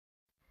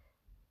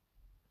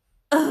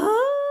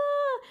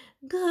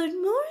Good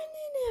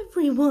morning,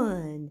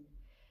 everyone.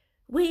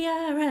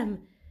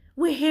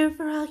 We're here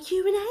for our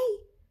Q&A.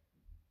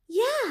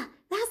 Yeah,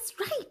 that's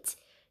right.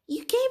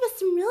 You gave us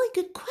some really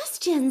good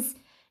questions,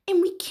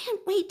 and we can't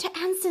wait to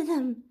answer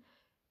them.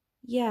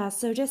 Yeah,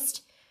 so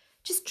just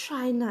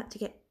try not to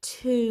get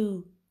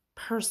too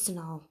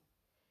personal.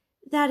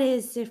 That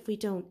is, if we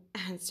don't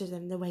answer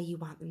them the way you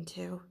want them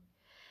to.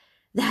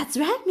 That's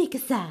right,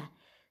 Mikasa.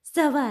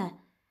 So,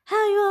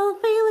 how you all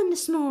feeling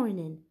this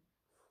morning?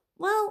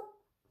 Well,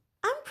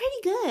 I'm pretty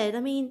good.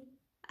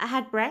 I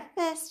had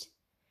breakfast.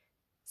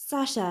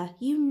 Sasha,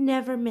 you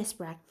never miss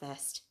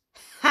breakfast.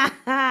 Ha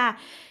ha!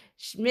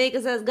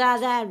 Mikasa's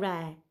got that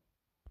right.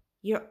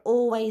 You're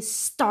always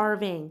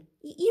starving.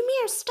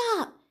 Ymir,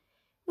 stop.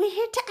 We're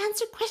here to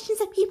answer questions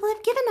that people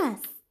have given us.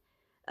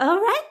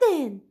 All right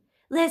then,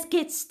 let's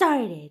get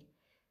started.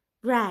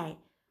 Right.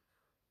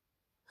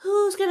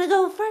 Who's gonna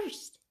go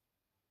first?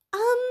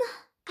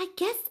 I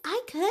guess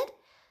I could.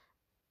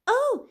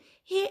 Oh,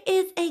 here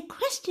is a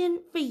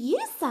question for you,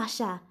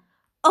 Sasha.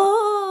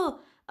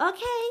 Oh,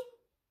 okay.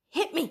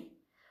 Hit me.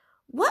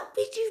 What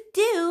would you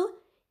do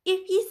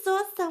if you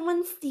saw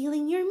someone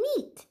stealing your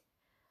meat?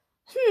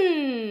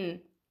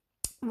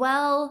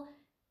 Well,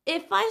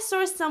 if I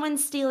saw someone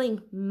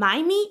stealing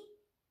my meat,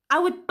 I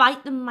would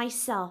bite them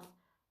myself.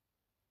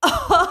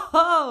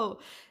 Oh,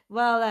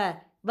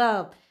 well,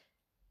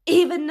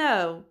 even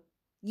though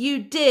you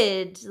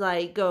did,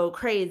 go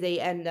crazy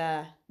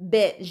and,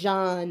 bit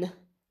Jean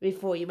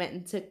before you went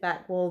and took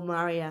back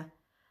Maria.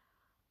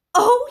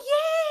 Oh,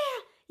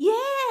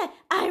 yeah,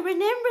 I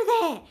remember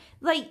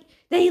that.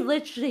 They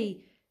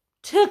literally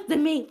took the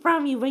meat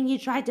from you when you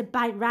tried to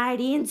bite right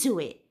into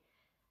it.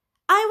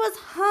 I was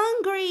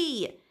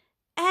hungry,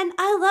 and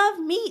I love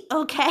meat,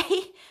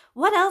 okay?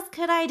 What else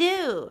could I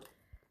do?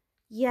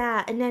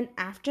 Yeah, and then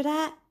after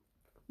that,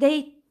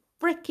 they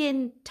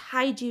frickin'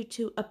 tied you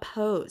to a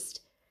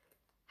post.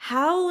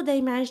 How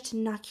they managed to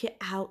knock you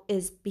out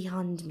is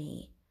beyond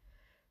me.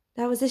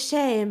 That was a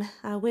shame.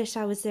 I wish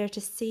I was there to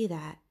see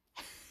that.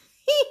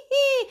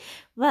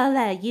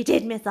 Well, you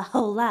did miss a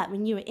whole lot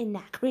when you were in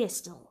that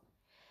crystal.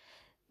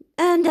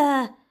 And,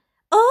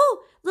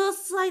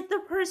 looks like the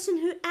person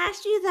who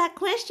asked you that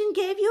question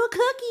gave you a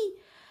cookie.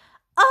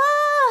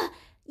 Oh,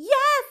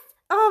 yes!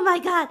 Oh my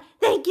God.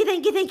 Thank you.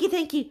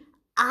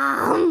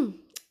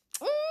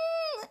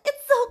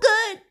 It's so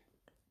good.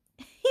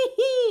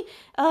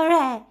 All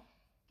right.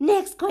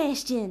 Next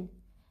question.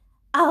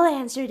 I'll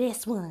answer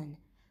this one.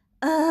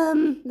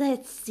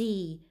 Let's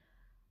see.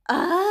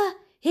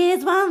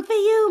 Here's one for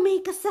you,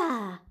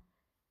 Mikasa.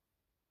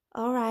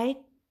 All right.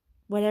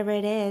 Whatever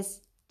it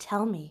is,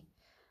 tell me.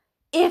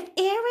 If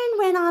Eren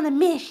went on a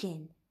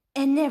mission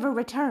and never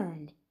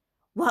returned,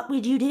 what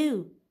would you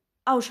do?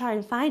 I'll try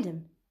and find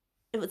him.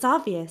 It was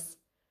obvious.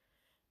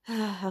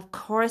 Of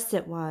course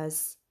it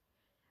was.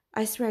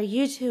 I swear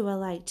you two are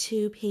like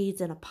two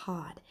peas in a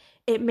pod.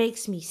 It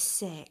makes me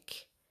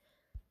sick.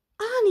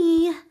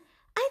 Ani,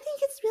 I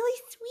think it's really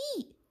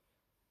sweet.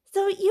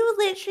 So you would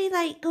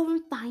literally go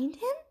and find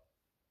him?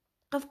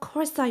 Of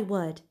course I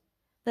would.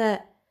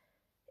 But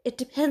it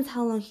depends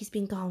how long he's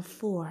been gone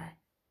for.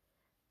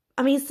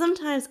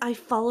 Sometimes I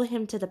follow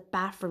him to the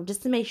bathroom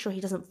just to make sure he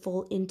doesn't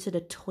fall into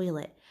the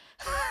toilet.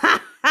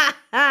 Ha ha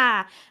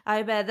ha!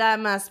 I bet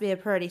that must be a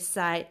pretty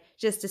sight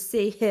just to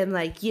see him,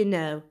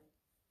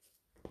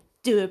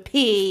 do a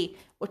pee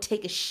or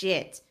take a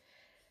shit.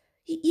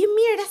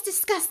 Ymir, that's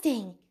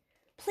disgusting.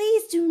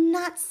 Please do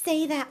not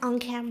say that on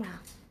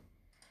camera.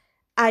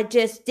 I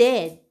just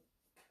did.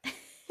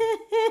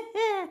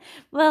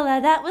 Well,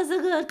 that was a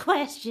good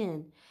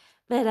question.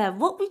 But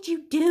what would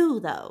you do,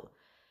 though?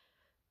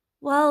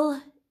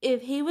 Well,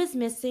 if he was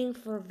missing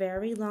for a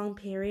very long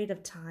period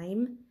of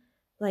time,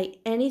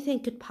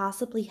 anything could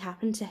possibly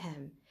happen to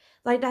him.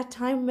 Like that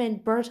time when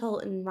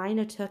Bertolt and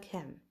Reiner took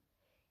him.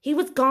 He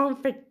was gone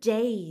for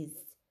days.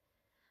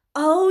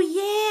 Oh,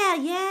 yeah,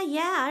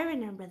 I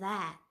remember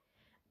that.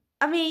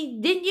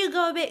 Didn't you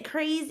go a bit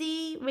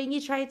crazy when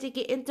you tried to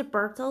get into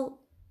Bertolt?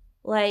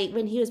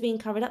 When he was being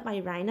covered up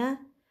by Reiner?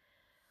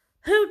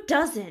 Who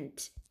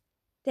doesn't?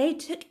 They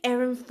took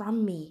Eren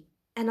from me,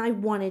 and I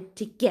wanted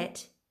to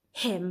get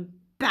him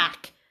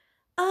back.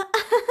 Okay,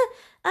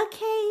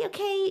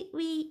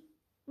 we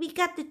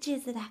got the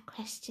gist of that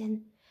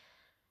question.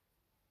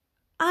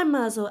 I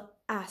might as well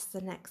ask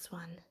the next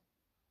one.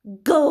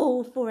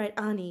 Go for it,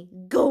 Ani.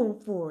 Go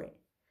for it.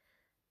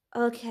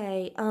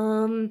 Okay,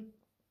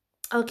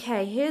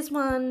 here's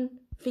one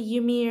for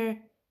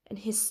Ymir and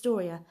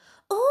Historia.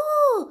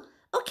 Oh,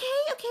 okay.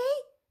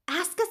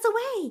 Ask us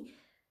away.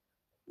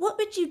 What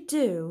would you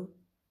do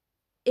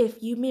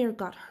if Ymir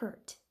got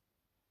hurt?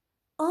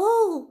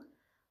 Oh,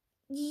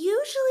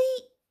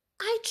 usually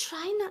I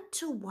try not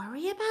to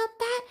worry about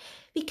that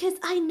because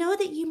I know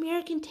that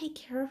Ymir can take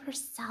care of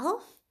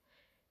herself.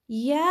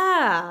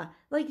 Yeah,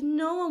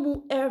 no one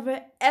will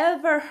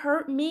ever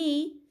hurt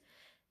me.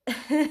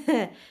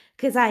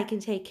 Because I can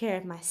take care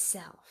of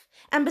myself.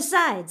 And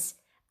besides,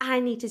 I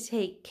need to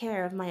take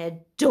care of my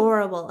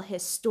adorable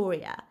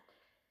Historia.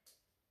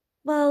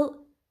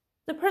 Well,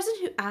 The person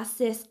who asked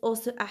this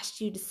also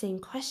asked you the same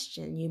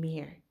question,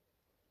 Ymir.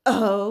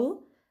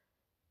 Oh?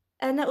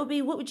 And that would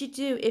be, what would you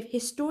do if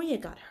Historia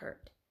got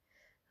hurt?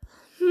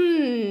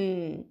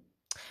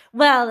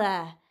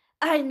 Well,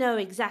 I know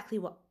exactly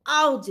what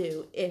I'll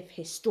do if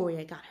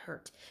Historia got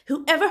hurt.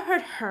 Whoever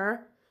hurt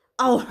her,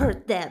 I'll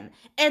hurt them.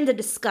 End the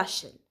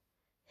discussion.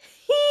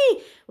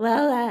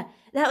 Well,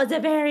 that was a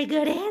very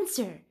good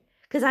answer.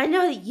 Because I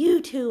know that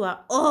you two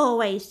are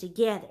always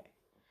together.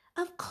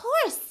 Of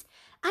course.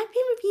 I've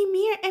been with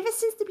Ymir ever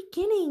since the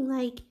beginning.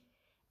 Like,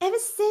 ever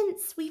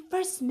since we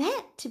first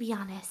met, to be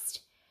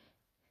honest.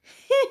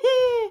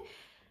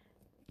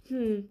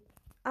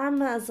 I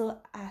might as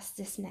well ask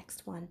this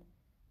next one.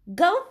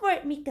 Go for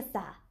it,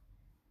 Mikasa.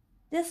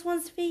 This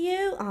one's for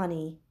you,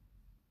 Ani.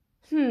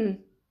 Why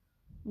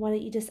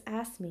don't you just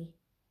ask me?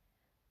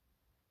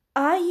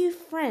 Are you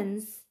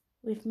friends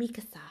with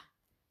Mikasa?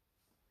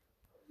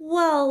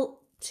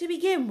 Well, to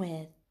begin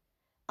with,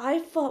 I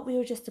thought we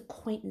were just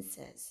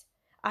acquaintances.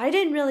 I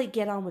didn't really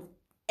get on with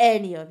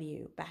any of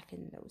you back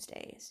in those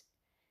days.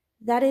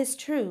 That is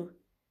true.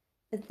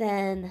 But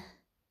then,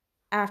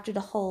 after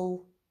the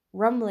whole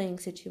rumbling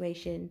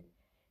situation,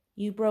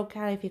 you broke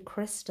out of your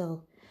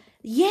crystal.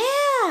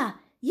 Yeah,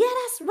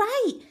 that's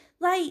right.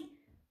 Like,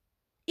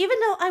 even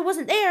though I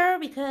wasn't there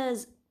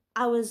because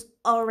I was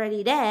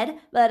already dead,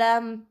 but,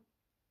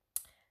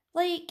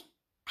 like,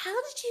 how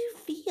did you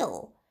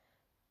feel?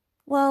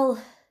 Well,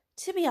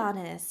 to be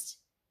honest,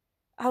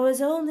 I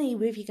was only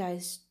with you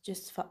guys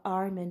just for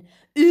Armin.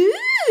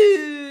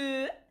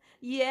 Ooh!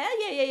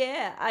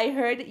 Yeah. I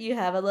heard that you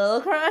have a little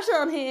crush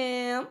on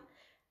him.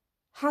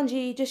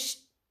 Hanji, just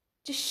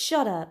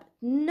shut up.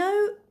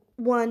 No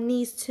one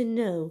needs to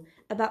know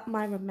about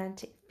my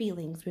romantic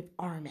feelings with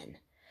Armin.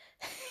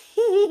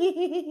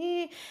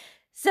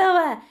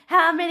 So,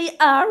 how many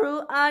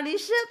Aru Ani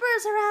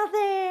shippers are out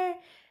there?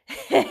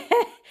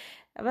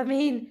 I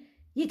mean,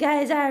 you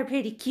guys are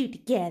pretty cute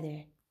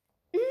together.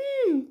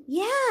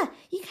 Yeah,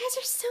 you guys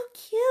are so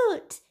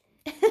cute.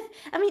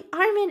 I mean,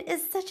 Armin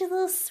is such a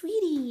little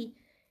sweetie.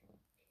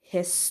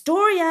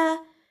 Historia,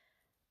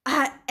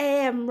 I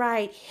am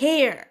right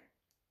here.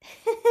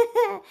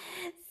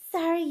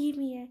 Sorry,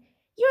 Ymir.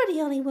 You're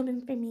the only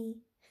woman for me.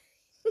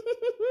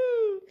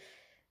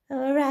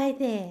 All right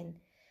then.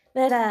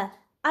 But,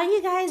 are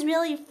you guys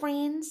really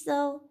friends,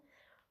 though?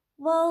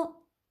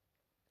 Well,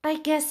 I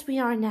guess we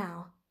are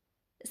now.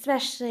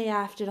 Especially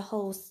after the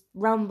whole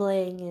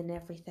rumbling and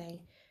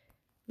everything.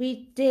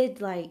 We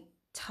did, like,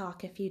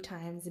 talk a few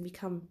times and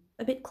become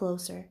a bit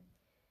closer.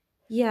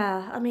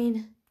 Yeah, I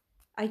mean,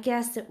 I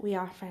guess that we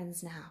are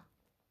friends now.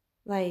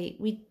 Like,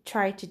 we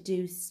try to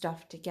do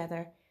stuff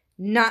together.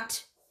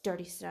 Not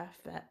dirty stuff,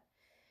 but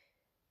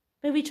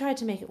we tried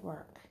to make it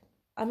work.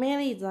 I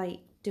mainly, like,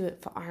 do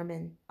it for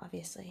Armin,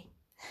 obviously.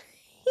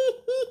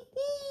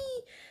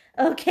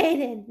 Okay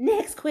then,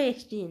 next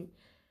question.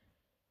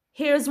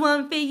 Here's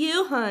one for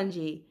you,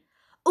 Hanji.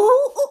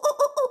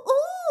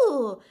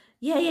 Ooh.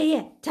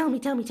 Yeah. Tell me.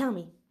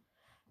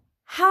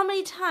 How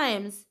many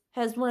times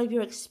has one of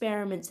your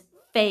experiments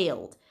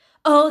failed?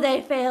 Oh,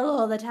 they fail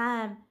all the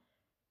time.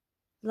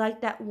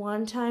 Like that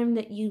one time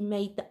that you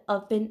made the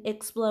oven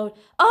explode.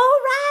 All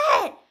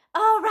right.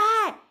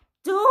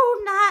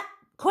 Do not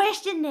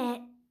question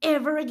that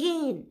ever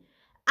again.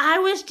 I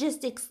was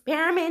just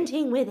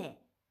experimenting with it.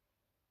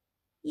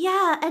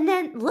 Yeah, and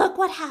then look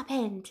what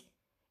happened.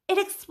 It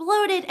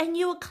exploded and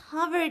you were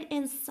covered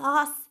in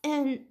sauce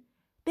and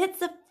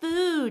bits of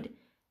food.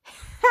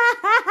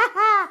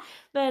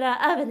 But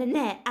other than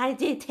that, I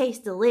did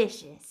taste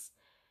delicious.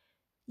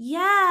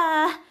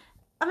 Yeah,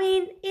 I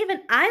mean,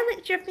 even I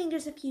licked your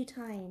fingers a few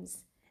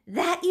times.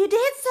 That you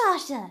did,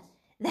 Sasha.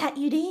 That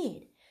you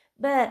did.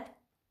 But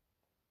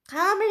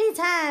how many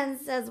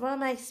times has one of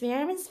my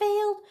experiments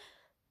failed?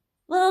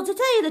 Well, to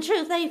tell you the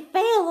truth, they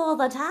fail all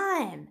the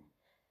time.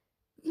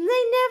 They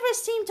never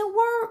seem to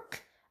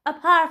work.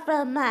 Apart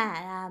from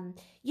my,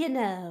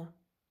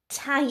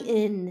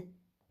 Titan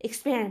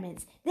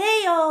experiments.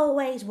 They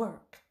always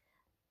work.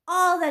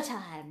 All the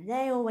time.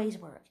 They always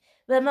work.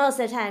 But most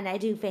of the time, they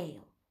do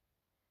fail.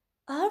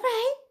 All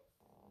right.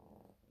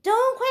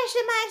 Don't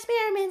question my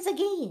experiments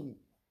again.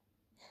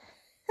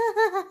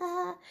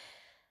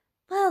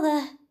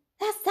 Well,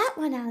 that's that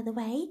one out of the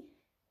way.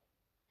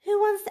 Who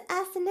wants to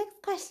ask the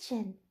next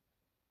question?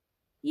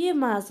 You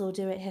might as well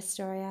do it,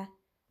 Historia.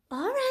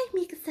 All right,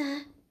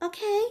 Mikasa.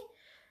 Okay.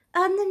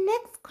 The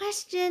next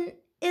question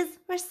is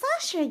for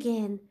Sasha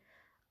again.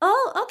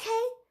 Oh,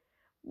 okay.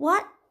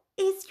 What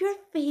is your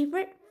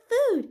favorite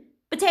food?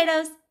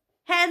 Potatoes.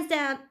 Hands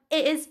down,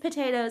 it is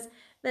potatoes.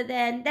 But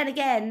then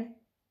again,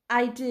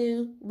 I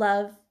do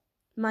love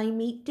my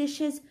meat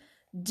dishes.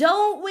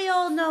 Don't we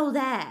all know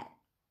that?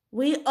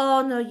 We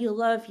all know you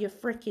love your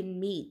freaking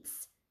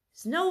meats.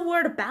 There's no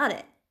word about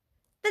it.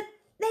 But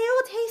they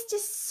all taste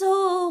just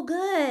so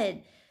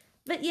good.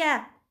 But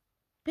yeah,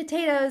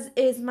 potatoes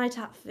is my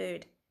top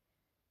food.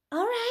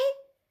 All right.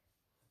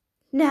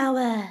 Now,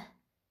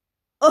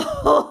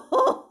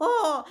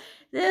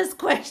 this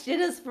question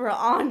is for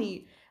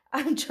Ani.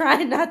 I'm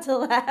trying not to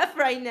laugh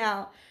right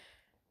now.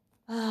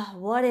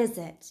 What is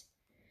it?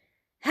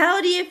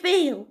 How do you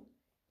feel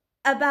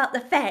about the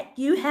fact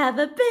you have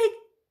a big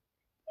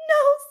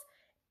nose?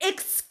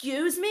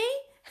 Excuse me?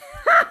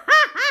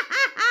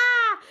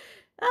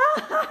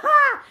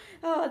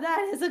 Oh,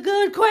 that is a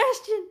good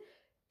question.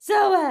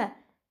 So,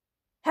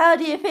 how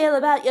do you feel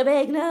about your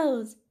big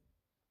nose?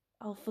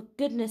 Oh, for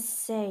goodness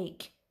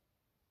sake.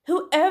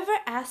 Whoever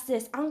asked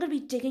this, I'm going to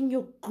be digging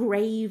your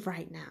grave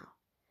right now.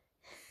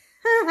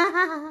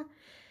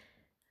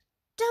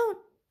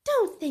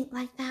 Don't think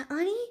like that,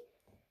 Annie.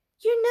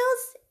 Your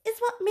nose is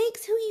what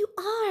makes who you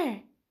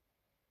are.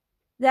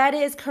 That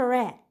is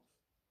correct.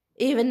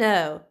 Even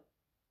though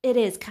it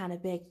is kind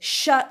of big.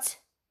 Shut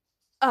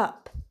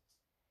up.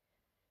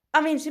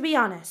 I mean, to be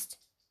honest,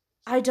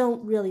 I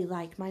don't really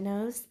like my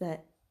nose,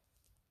 but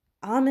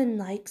Almond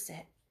likes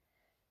it.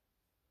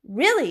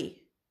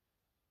 Really?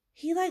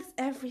 He likes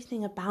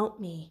everything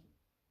about me.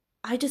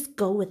 I just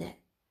go with it.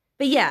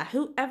 But yeah,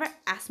 whoever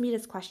asked me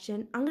this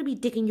question, I'm going to be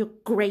digging your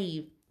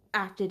grave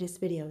after this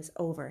video is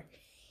over.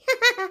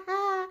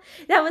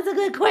 That was a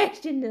good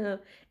question, though.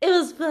 It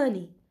was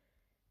funny.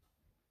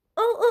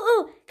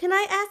 Oh, can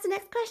I ask the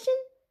next question?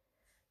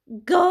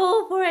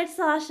 Go for it,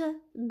 Sasha.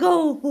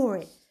 Go for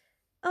it.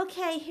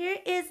 Okay, here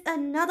is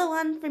another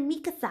one from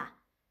Mikasa.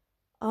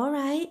 All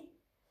right.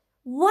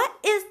 What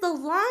is the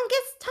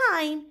longest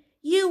time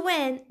you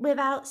went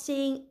without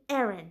seeing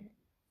Eren?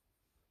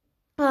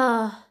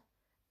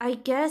 I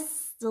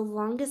guess the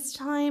longest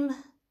time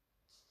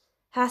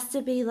has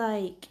to be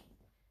like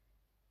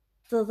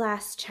the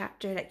last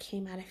chapter that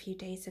came out a few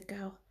days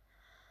ago.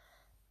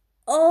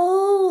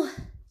 Oh,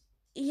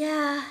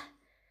 yeah.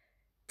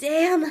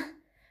 Damn.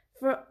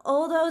 For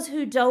all those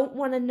who don't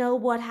want to know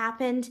what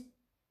happened,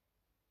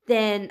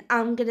 then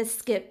I'm going to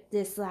skip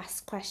this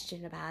last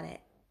question about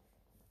it.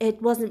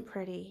 It wasn't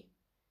pretty,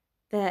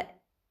 but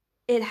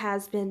it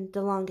has been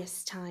the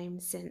longest time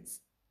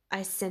since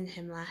I seen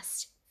him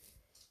last.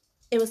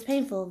 It was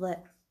painful,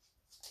 but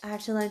I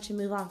have to learn to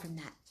move on from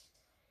that.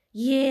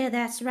 Yeah,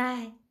 that's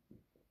right.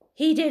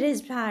 He did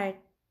his part.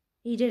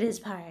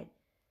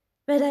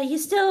 But you're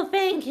still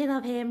thinking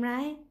of him,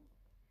 right?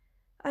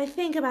 I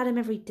think about him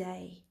every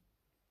day.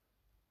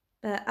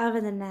 But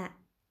other than that,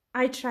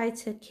 I try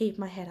to keep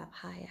my head up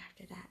high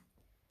after that.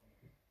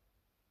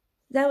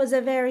 That was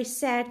a very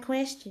sad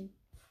question.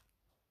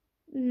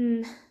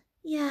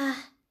 Yeah,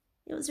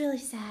 it was really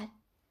sad.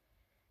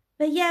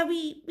 But yeah,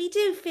 we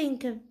do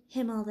think of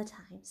him all the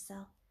time,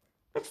 so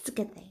that's a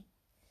good thing.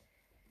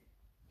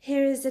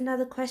 Here is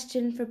another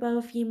question for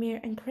both Ymir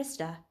and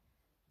Krista.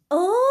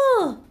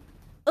 Oh!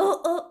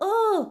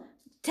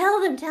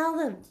 Tell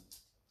them.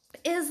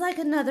 It's like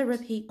another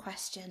repeat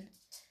question.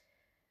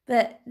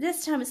 But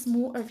this time it's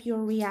more of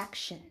your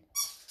reaction.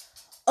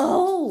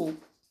 Oh!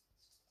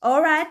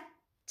 Alright,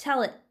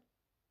 tell it.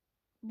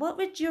 What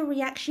would your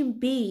reaction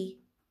be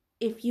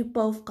if you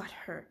both got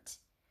hurt?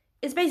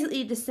 It's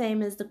basically the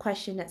same as the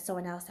question that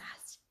someone else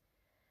asked.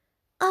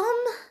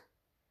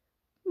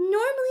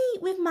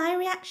 Normally with my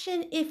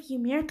reaction, if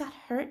Ymir got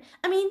hurt,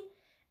 I mean,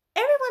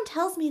 everyone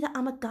tells me that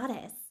I'm a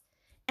goddess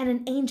and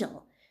an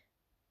angel.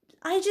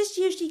 I just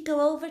usually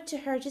go over to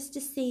her just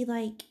to see,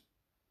 like,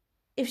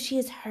 if she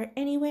is hurt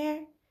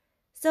anywhere.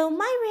 So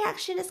my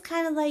reaction is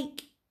kind of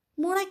like,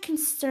 more like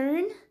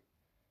concern.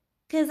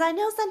 Because I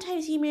know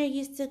sometimes Ymir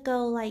used to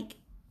go, like,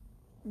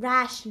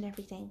 rash and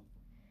everything.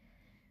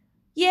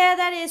 Yeah,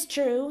 that is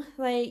true.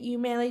 Like, you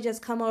mainly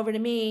just come over to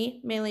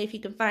me, mainly if you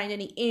can find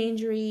any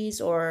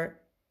injuries or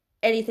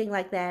anything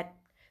like that.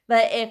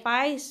 But if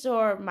I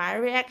saw my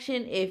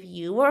reaction, if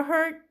you were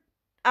hurt,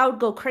 I would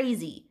go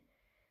crazy.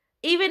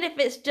 Even if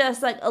it's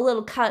just like a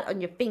little cut on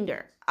your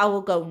finger, I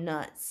will go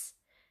nuts.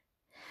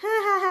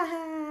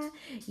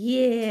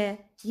 Yeah.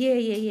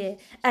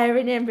 I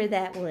remember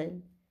that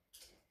one.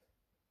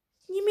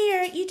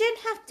 Ymir, you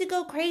didn't have to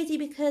go crazy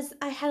because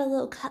I had a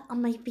little cut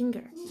on my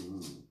finger.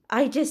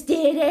 I just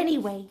did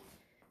anyway.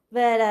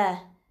 But,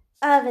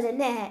 other than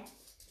that,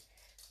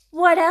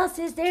 what else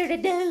is there to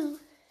do?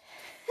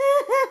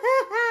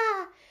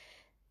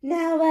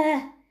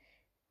 Now,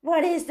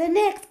 what is the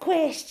next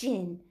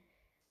question?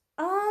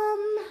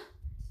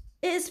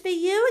 It's for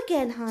you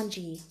again,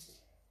 Hanji.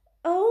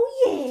 Oh,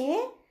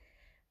 yeah?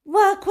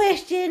 What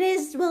question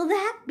will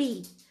that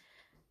be?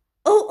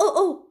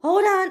 Oh,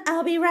 hold on,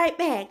 I'll be right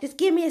back. Just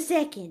give me a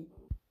second.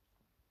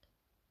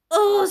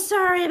 Oh,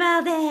 sorry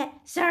about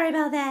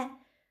that.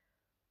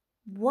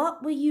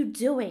 What were you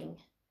doing?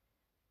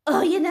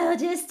 Oh,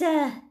 just,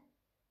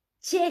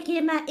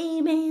 checking my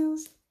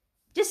emails.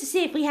 Just to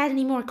see if we had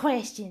any more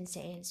questions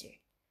to answer.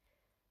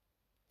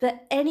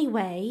 But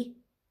anyway,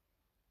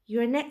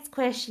 your next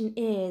question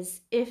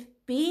is, if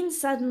Bean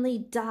suddenly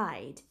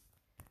died,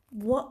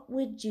 what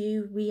would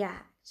you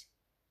react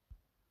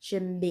to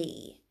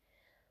me?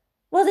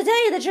 Well, to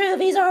tell you the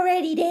truth, he's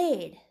already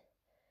dead.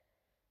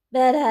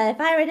 But if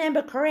I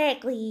remember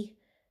correctly,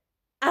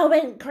 I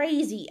went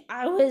crazy.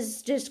 I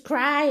was just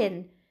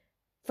crying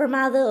for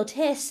my little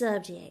test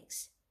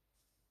subjects.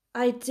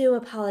 I do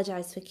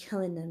apologize for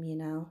killing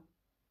them,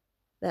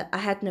 But I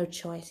had no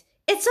choice.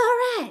 It's all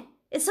right.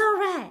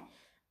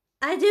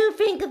 I do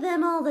think of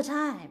them all the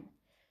time.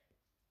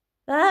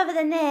 But other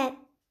than that,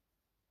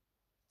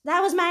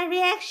 that was my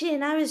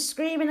reaction. I was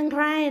screaming and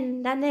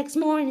crying that next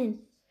morning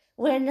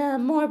when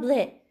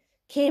Morblet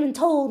came and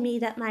told me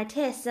that my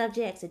test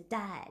subjects had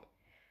died.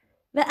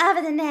 But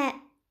other than that,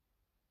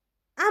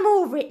 I'm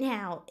over it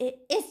now.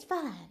 It's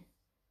fine.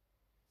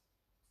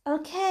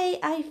 Okay,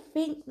 I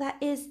think that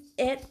is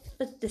it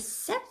for the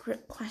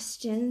separate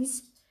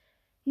questions.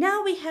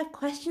 Now we have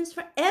questions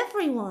for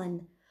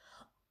everyone.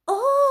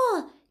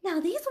 Oh, now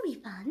these will be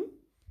fun.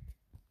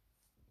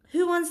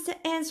 Who wants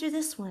to answer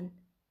this one?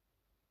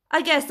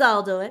 I guess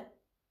I'll do it.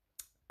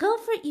 Go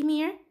for it,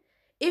 Ymir.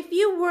 If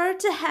you were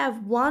to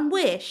have one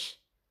wish,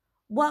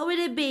 what would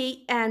it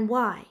be and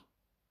why?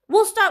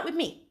 We'll start with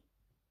me.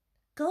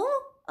 Go?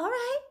 All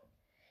right.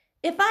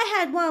 If I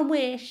had one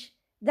wish,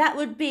 that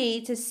would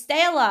be to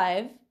stay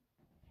alive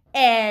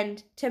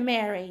and to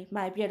marry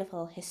my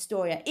beautiful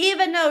Historia,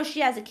 even though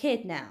she has a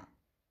kid now.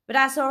 But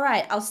that's all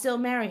right. I'll still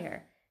marry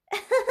her.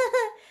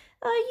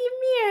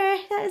 Oh,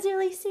 Ymir, that is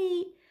really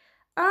sweet.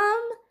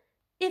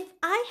 If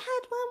I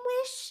had one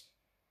wish,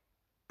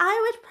 I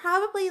would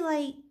probably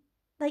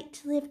like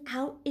to live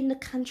out in the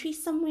country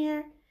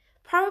somewhere.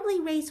 Probably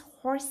raise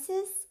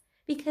horses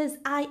because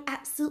I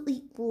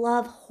absolutely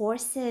love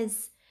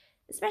horses,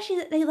 especially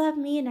that they love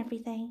me and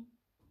everything.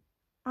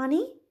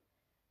 Ani,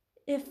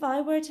 if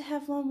I were to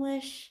have one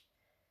wish,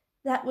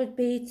 that would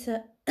be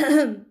to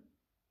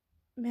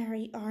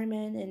marry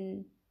Armin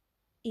and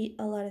eat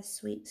a lot of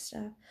sweet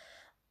stuff.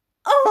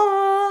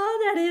 Oh,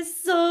 that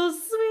is so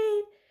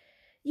sweet.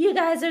 You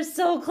guys are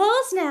so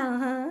close now,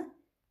 huh?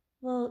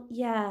 Well,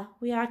 yeah,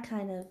 we are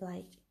kind of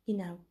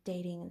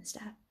dating and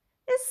stuff.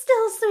 It's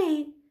still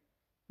sweet.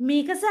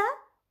 Mikasa,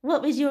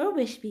 what would your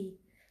wish be?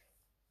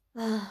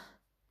 I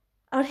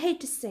would hate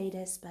to say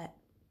this, but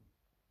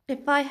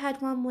if I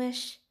had one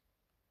wish,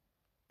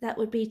 that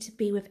would be to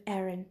be with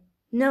Eren.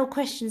 No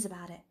questions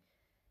about it.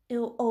 It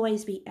will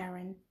always be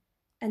Eren.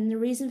 And the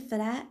reason for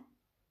that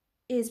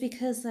is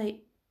because,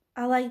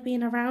 I like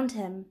being around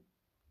him.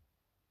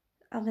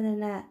 Other than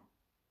that,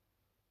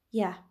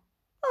 yeah.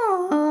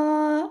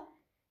 Aww,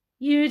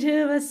 you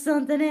two are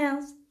something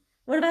else.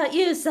 What about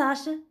you,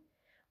 Sasha?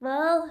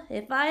 Well,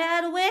 if I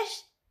had a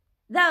wish,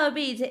 that would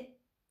be to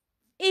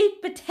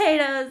eat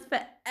potatoes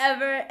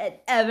forever and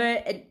ever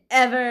and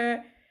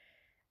ever.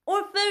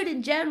 Or food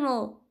in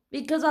general,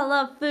 because I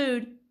love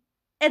food.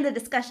 End the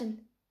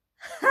discussion.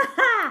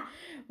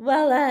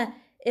 Well,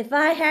 if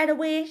I had a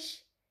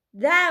wish,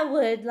 that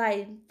would,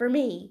 for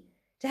me,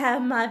 to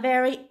have my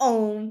very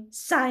own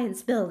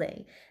science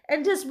building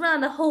and just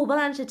run a whole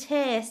bunch of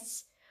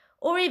tests,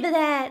 or either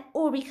that,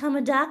 or become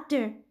a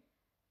doctor.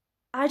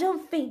 I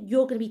don't think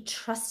you're going to be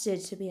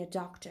trusted to be a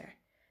doctor.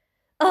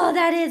 Oh,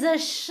 that is a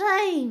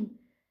shame,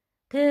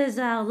 because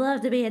I'd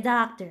love to be a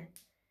doctor.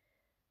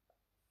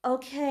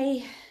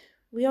 Okay,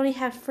 we only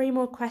have 3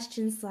 more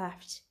questions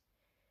left.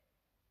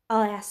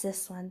 I'll ask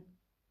this one.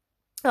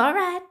 All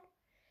right.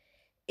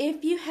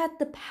 If you had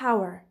the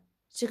power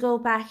to go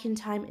back in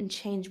time and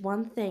change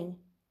one thing,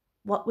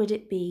 what would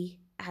it be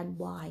and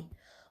why?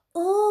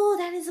 Oh,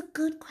 that is a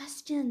good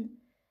question.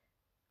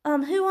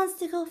 Who wants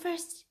to go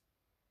first?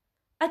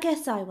 I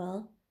guess I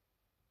will.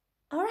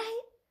 All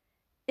right.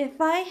 If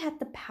I had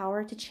the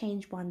power to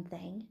change one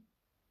thing,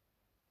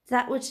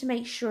 that would to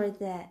make sure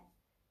that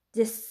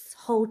this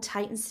whole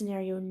Titan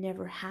scenario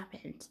never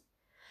happened.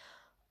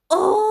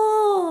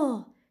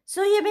 Oh,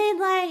 so you mean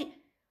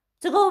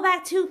to go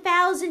back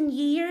 2,000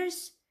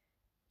 years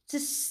to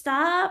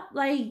stop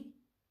the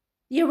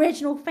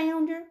original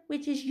founder,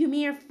 which is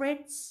Ymir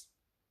Fritz,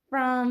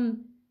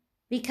 from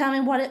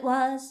becoming what it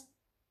was?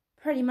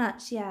 Pretty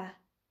much, yeah.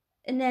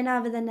 And then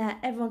other than that,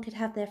 everyone could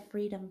have their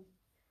freedom.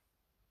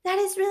 That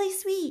is really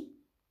sweet.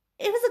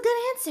 It was a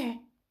good answer.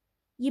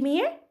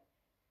 Ymir?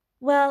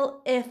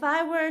 Well, if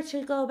I were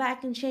to go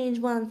back and change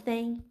one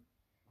thing,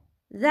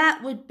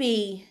 that would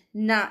be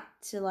not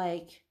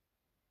to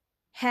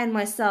hand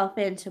myself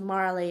into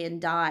Marley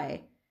and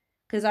die.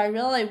 Because I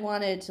really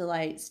wanted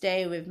to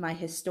stay with my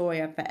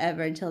Historia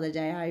forever until the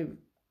day I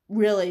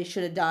really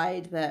should have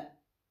died, but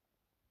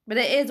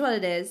it is what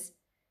it is.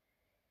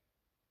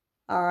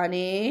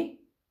 Ani?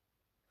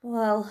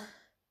 Well,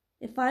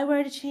 if I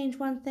were to change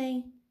one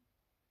thing,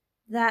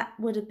 that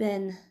would have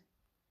been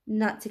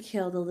not to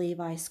kill the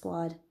Levi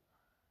squad.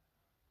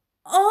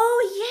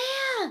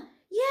 Oh, yeah!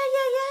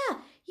 Yeah.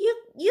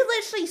 You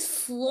literally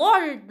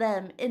slaughtered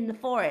them in the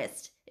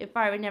forest, if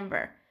I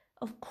remember.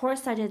 Of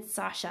course I did,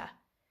 Sasha.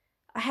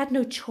 I had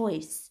no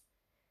choice.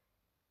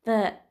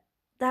 But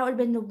that would have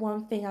been the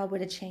one thing I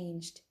would have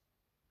changed.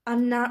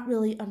 I'm not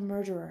really a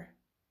murderer.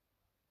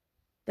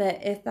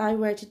 But if I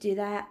were to do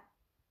that,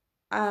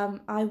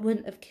 I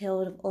wouldn't have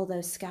killed all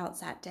those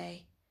scouts that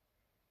day.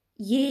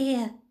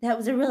 Yeah, that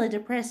was a really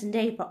depressing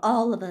day for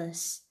all of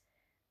us.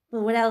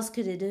 But what else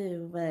could I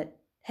do? But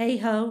hey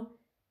ho.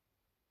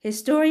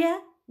 Historia,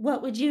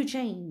 what would you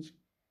change?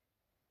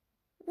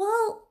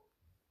 Well,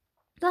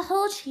 the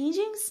whole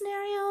changing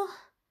scenario,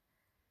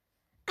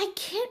 I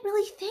can't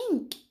really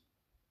think.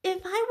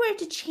 If I were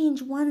to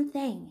change one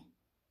thing,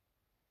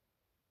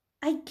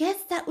 I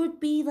guess that would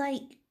be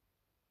like,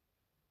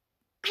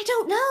 I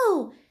don't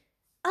know.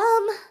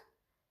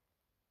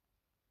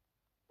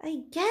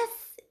 I guess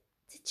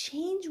to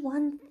change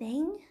one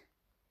thing,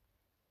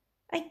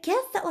 I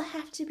guess that will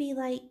have to be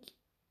like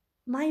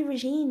my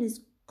regime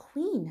is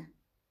queen.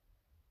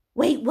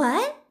 Wait,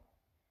 what?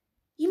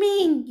 You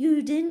mean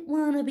you didn't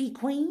want to be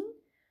queen?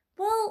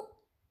 Well,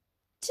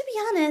 to be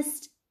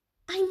honest,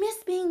 I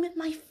miss being with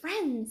my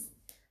friends.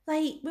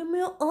 Like when we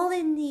were all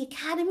in the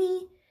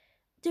academy,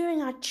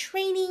 during our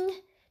training,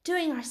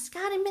 doing our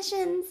scouting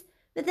missions.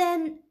 But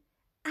then,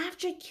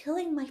 after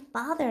killing my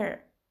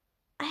father,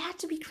 I had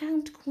to be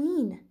crowned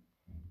queen.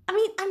 I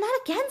mean, I'm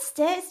not against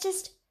it, it's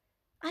just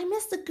I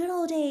miss the good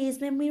old days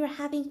when we were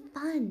having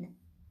fun.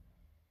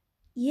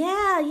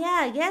 Yeah,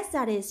 I guess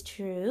that is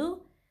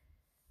true.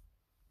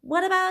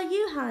 What about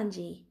you,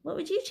 Hanji? What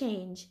would you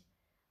change?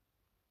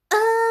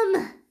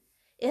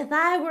 If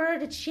I were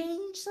to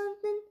change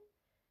something,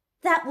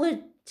 that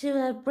would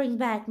to bring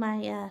back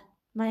my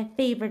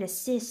favorite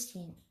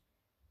assistant.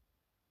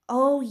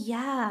 Oh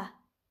yeah,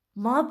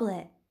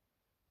 Moblet.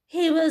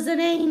 He was an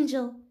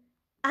angel.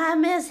 I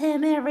miss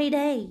him every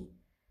day.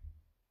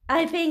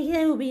 I think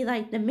he would be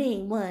like the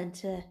main one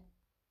to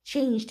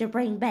change to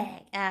bring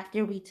back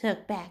after we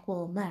took back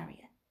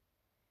Wilmaria.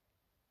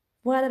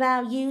 What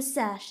about you,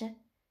 Sasha?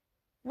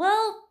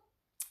 Well,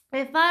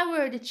 if I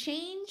were to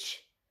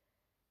change,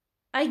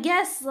 I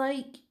guess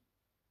like,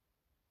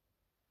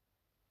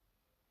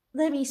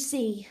 let me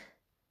see.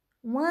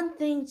 One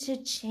thing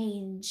to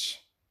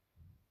change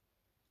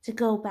to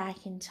go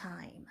back in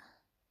time.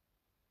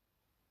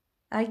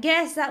 I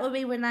guess that would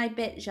be when I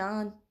bit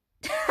Jean.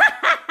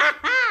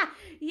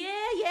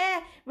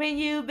 Yeah, when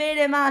you bit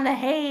him on the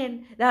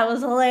hand. That was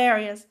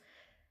hilarious.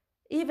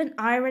 Even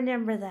I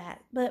remember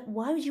that. But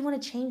why would you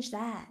want to change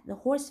that? The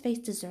horse face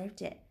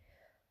deserved it.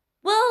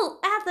 Well,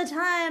 at the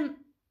time,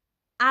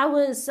 I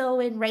was so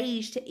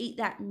enraged to eat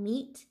that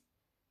meat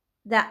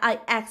that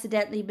I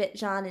accidentally bit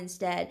Jean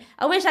instead.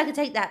 I wish I could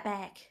take that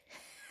back.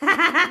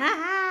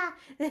 That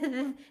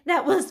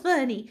was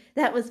funny.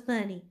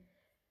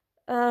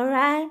 All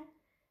right.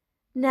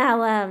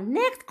 Now,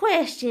 next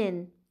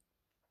question.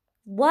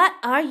 What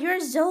are your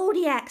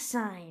zodiac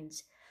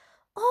signs?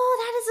 Oh,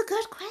 that is a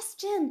good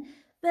question.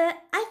 But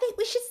I think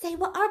we should say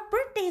what our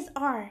birthdays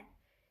are.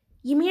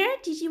 Ymir,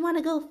 did you want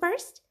to go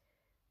first?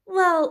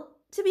 Well,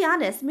 to be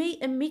honest, me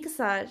and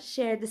Mikasa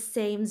share the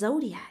same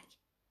zodiac.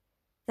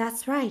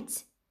 That's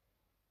right.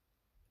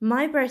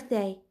 My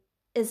birthday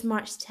is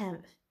March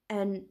 10th,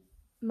 and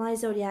my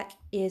zodiac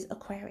is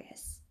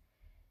Aquarius.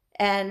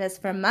 And as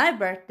for my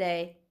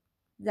birthday,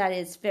 that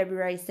is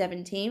February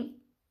 17th,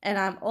 and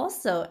I'm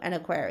also an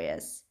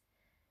Aquarius.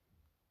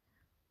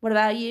 What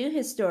about you,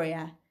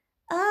 Historia?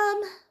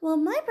 Well,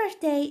 my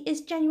birthday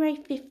is January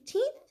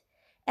 15th,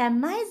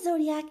 and my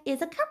zodiac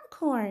is a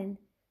Capricorn.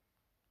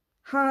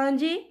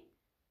 Hanji,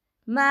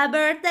 my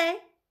birthday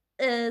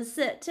is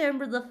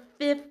September the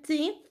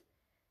 15th,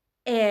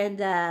 and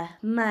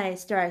my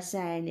star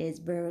sign is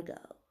Virgo.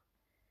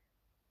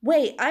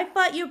 Wait, I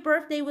thought your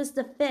birthday was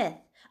the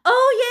 5th.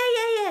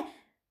 Oh, yeah.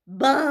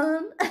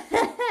 Bum.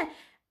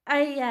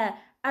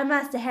 I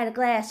must have had a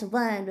glass of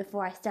wine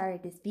before I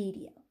started this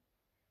video.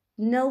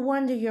 No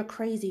wonder you're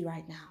crazy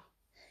right now.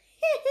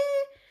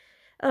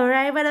 All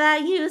right, what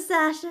about you,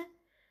 Sasha?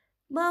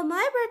 Well,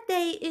 my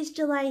birthday is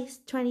July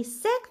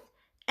 26th,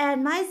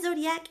 and my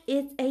zodiac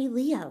is a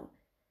Leo.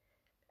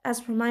 As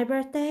for my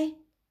birthday,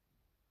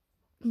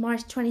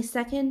 March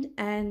 22nd,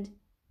 and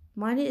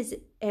mine is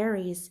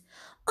Aries.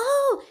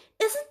 Oh,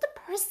 isn't the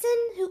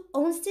person who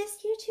owns this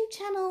YouTube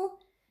channel,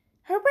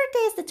 her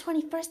birthday is the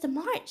 21st of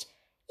March.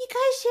 You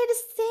guys share the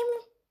same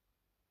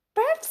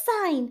birth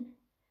sign.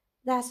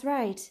 That's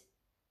right.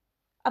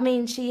 I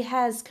mean, she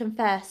has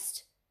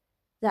confessed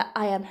that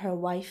I am her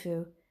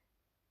waifu.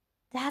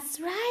 That's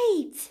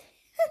right.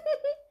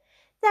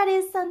 That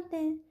is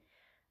something.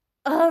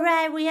 All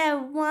right, we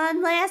have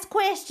one last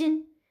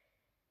question.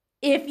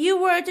 If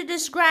you were to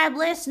describe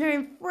listener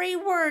in 3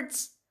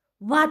 words,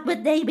 what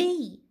would they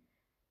be?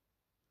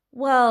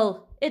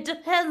 Well, it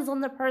depends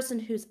on the person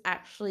who's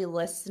actually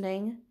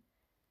listening.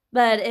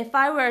 But if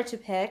I were to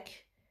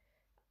pick,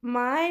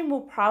 mine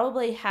will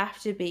probably have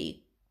to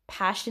be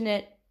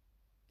passionate,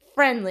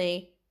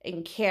 friendly,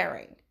 and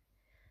caring.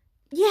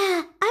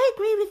 Yeah, I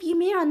agree with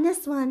Ymir on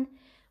this one.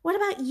 What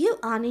about you,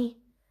 Ani?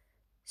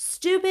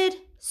 Stupid,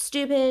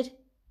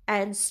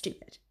 and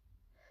stupid.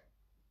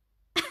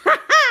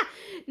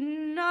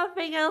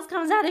 Nothing else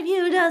comes out of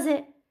you, does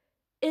it?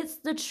 It's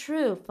the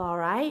truth, all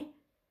right?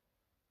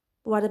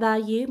 What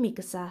about you,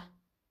 Mikasa?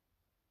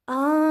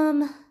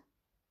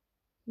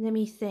 Let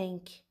me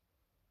think.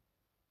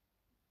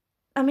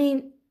 I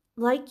mean,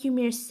 like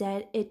Ymir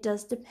said, it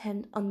does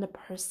depend on the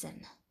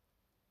person.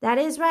 That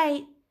is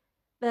right.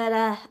 But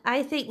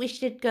I think we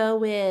should go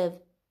with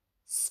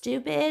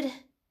stupid,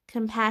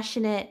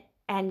 compassionate,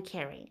 and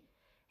caring.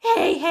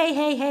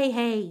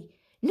 Hey.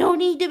 No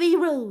need to be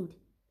rude.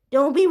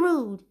 Don't be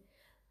rude.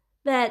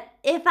 But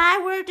if I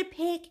were to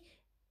pick,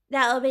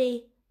 that would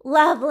be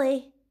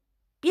lovely,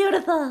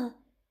 beautiful,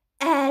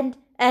 and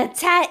a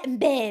Titan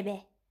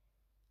baby.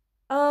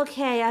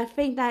 Okay, I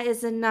think that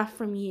is enough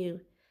from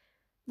you.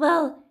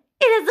 Well,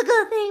 it is a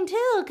good thing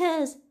too,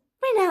 because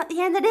we're now at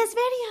the end of this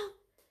video.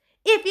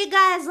 If you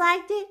guys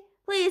liked it,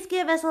 please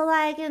give us a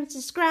like and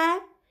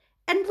subscribe.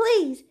 And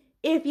please,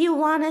 if you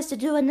want us to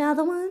do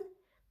another one,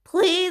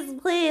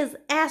 please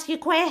ask your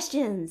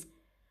questions.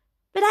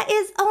 But that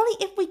is only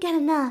if we get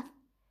enough.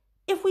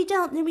 If we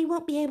don't, then we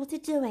won't be able to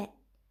do it.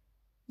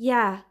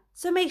 Yeah,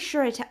 so make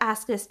sure to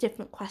ask us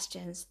different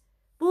questions.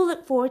 We'll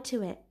look forward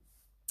to it.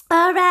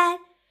 All right,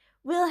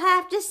 we'll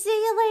have to see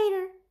you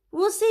later.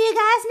 We'll see you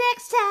guys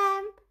next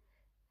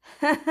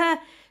time.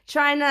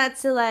 Try not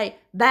to,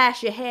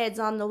 bash your heads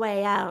on the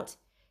way out.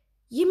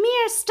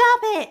 Ymir, stop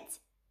it!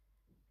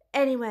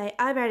 Anyway,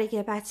 I better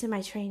get back to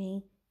my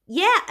training.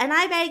 Yeah, and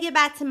I better get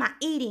back to my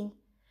eating.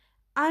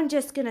 I'm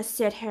just gonna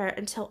sit here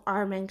until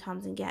Armin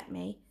comes and get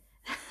me.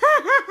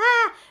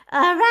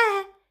 All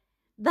right.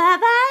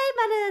 Bye-bye,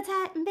 my little